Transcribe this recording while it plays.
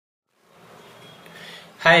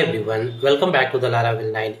Hi everyone, welcome back to the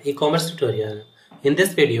Laravel 9 e-commerce tutorial. In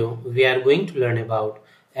this video, we are going to learn about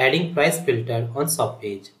adding price filter on shop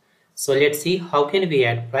page. So let's see how can we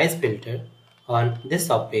add price filter on this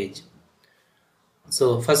shop page.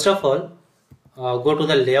 So first of all, go to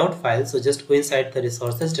the layout file. So just go inside the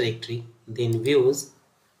resources directory, then views,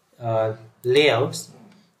 layouts,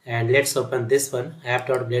 and let's open this one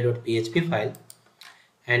app.blade.php file.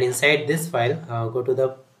 And inside this file, go to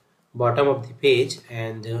the bottom of the page,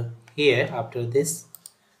 and here after this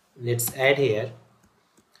let's add here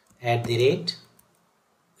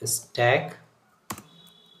 @stack.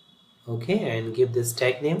 Okay, and give this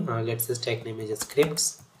tag name. Let's say tag name is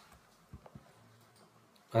scripts.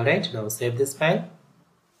 Alright, now save this file.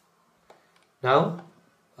 Now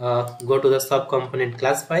go to the sub component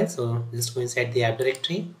class file. So just go inside the app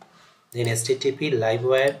directory, then http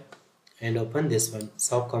livewire, and open this one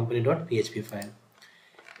sub component.php file.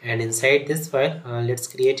 And inside this file, let's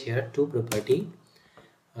create here two property,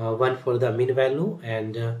 one for the min value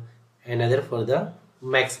and another for the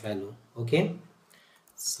max value. Okay,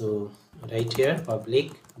 so right here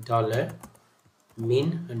public dollar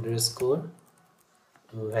min underscore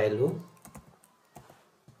value,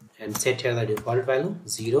 and set here the default value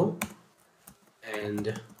 0,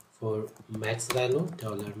 and for max value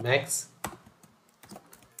dollar max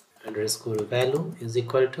underscore value is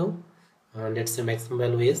equal to let's say maximum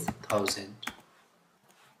value is 1000.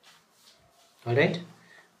 Alright,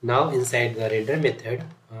 now inside the render method,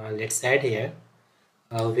 let's add here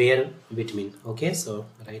where between. Okay, so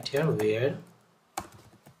right here where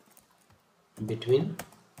between,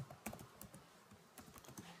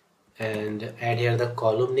 and add here the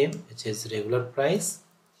column name, which is regular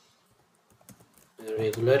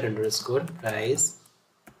underscore price,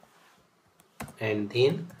 and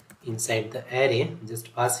then inside the array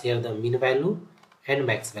just pass here the min value and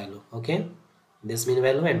max value. Okay, this min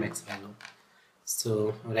value and max value.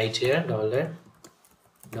 So right here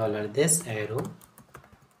dollar this arrow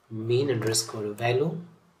min underscore value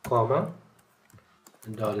comma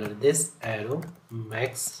dollar this arrow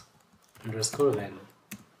max underscore value,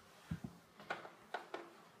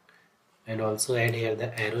 and also add here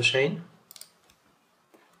the arrow sign.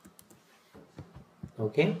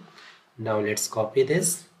 Okay, now let's copy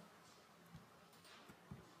this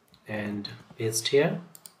and paste here.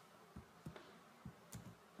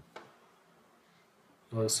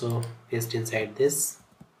 Also paste inside this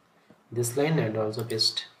line, and also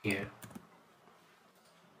paste here.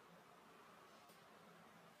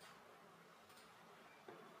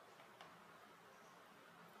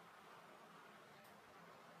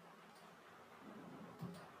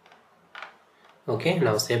 Okay,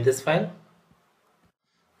 now save this file.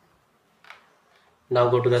 Now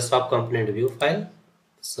go to the swap component view file.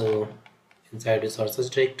 So inside resources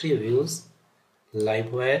directory, views,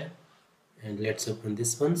 livewire, and let's open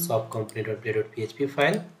this one swap component.play.php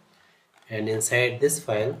file. And inside this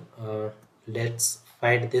file, let's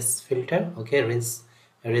find this filter. Okay, rinse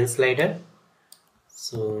slider.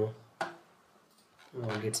 So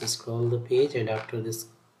let's scroll the page, and after this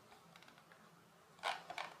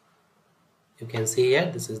you can see here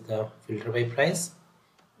this is the filter by price.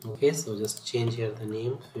 Okay, so just change here the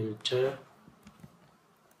name, filter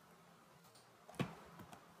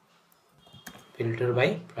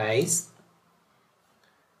by price,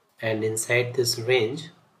 and inside this range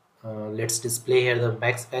let's display here the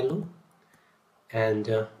max value and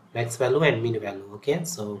min value. Okay,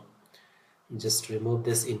 so just remove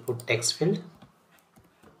this input text field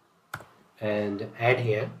and add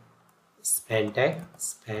here span tag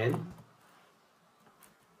span.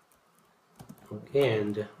 Okay,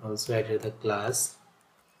 and also add here the class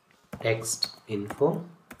text info,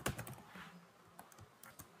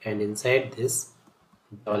 and inside this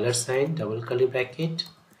 $sign double curly bracket,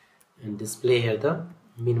 and display here the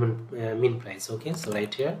minimum min price. Okay, so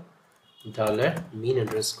right here dollar min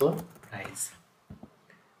underscore price,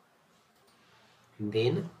 and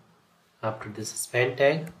then after this span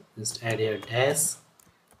tag just add here dash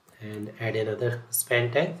and add another span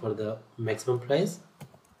tag for the maximum price,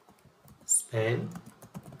 span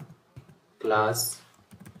class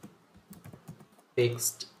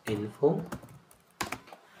text info,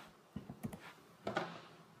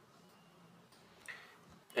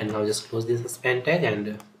 and now just close this span tag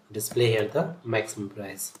and display here the maximum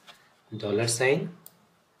price, $sign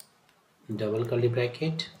double curly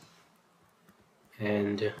bracket,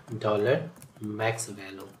 and dollar max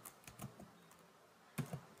value,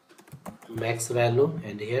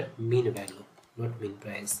 and here min value, not min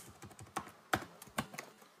price.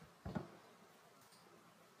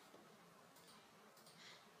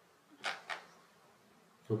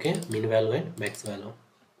 Okay, min value and max value.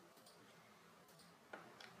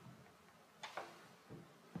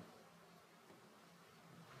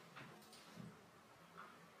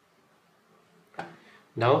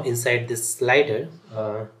 Now inside this slider,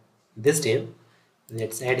 this div,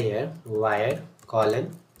 let's add here wire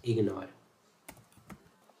colon ignore.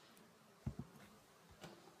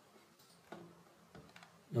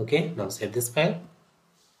 Okay, now save this file.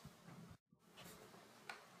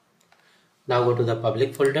 Now go to the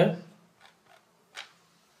public folder.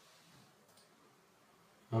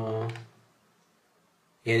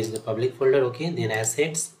 Here is the public folder. Okay, then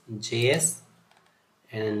assets js,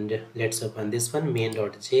 and let's open this one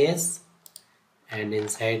main.js, and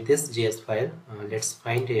inside this js file let's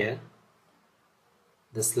find here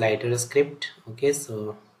the slider script. Okay,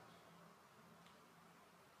 so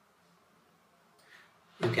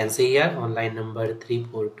you can see here on line number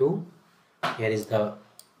 342 here is the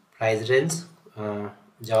price range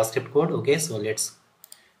JavaScript code. Okay, so let's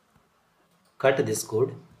cut this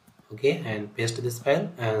code, okay, and paste this file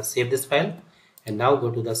and save this file. And now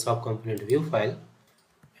go to the shop component view file,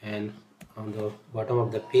 and on the bottom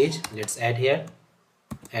of the page let's add here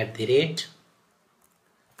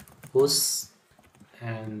 @push,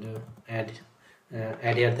 and add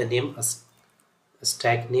here the name, a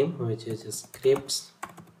stack name, which is scripts,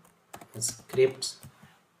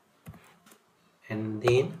 and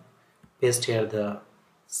then paste here the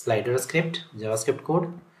slider script JavaScript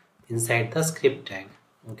code inside the script tag.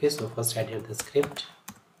 Okay, so first add here the script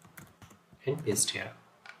and paste here.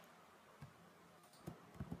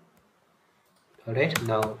 Alright,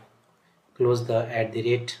 now close the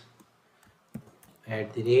 @end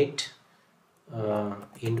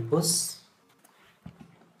push.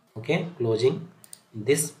 Okay, closing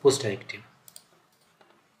this push directive.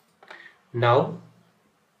 Now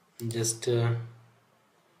just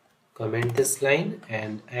comment this line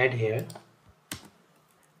and add here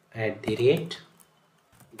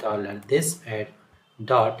 $this add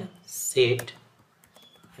dot set,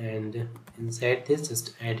 and inside this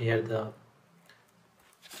just add here the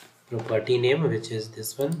property name, which is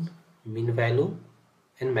this one, min value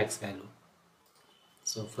and max value.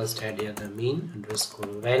 So first add here the min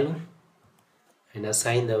underscore value and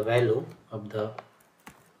assign the value of the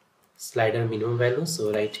slider minimum value.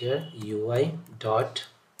 So write here UI dot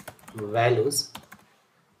values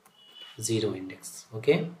 0 index.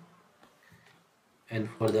 Okay, and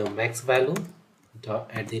for the max value dot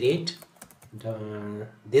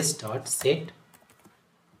this dot set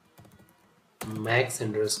max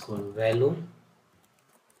underscore value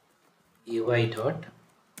UI dot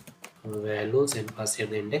values and pass here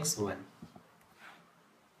the index 1.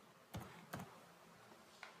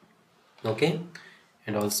 Okay,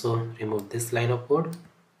 and also remove this line of code.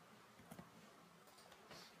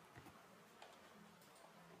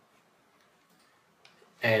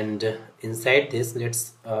 And inside this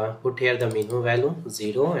let's put here the minimum value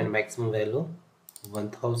 0 and maximum value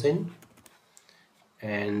 1000,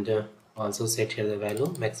 and also set here the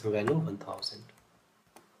value maximum value 1000.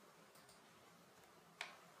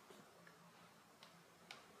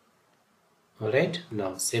 Alright,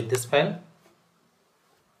 now save this file.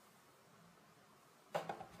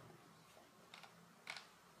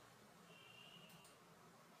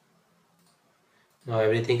 Now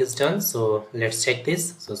everything is done, so let's check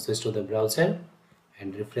this. So switch to the browser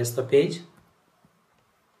and refresh the page.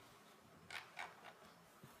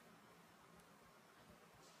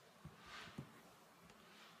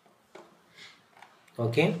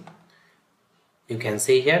 Okay, you can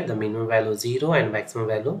see here the minimum value 0 and maximum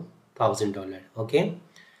value $1000. Okay,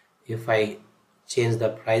 if I change the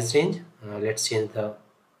price range, let's change the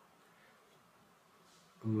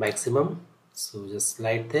maximum. So just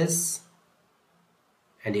slide this,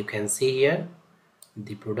 and you can see here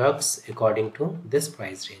the products according to this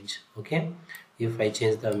price range. Okay, if I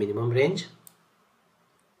change the minimum range,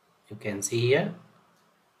 you can see here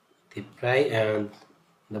the price and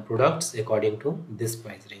the products according to this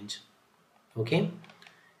price range. Okay,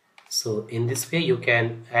 so in this way you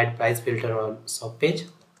can add price filter on shop page.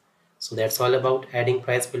 So that's all about adding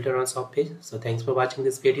price filter on shop page. So thanks for watching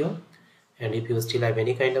this video, and if you still have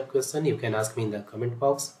any kind of question, you can ask me in the comment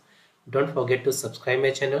box. Don't forget to subscribe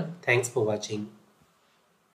my channel. Thanks for watching.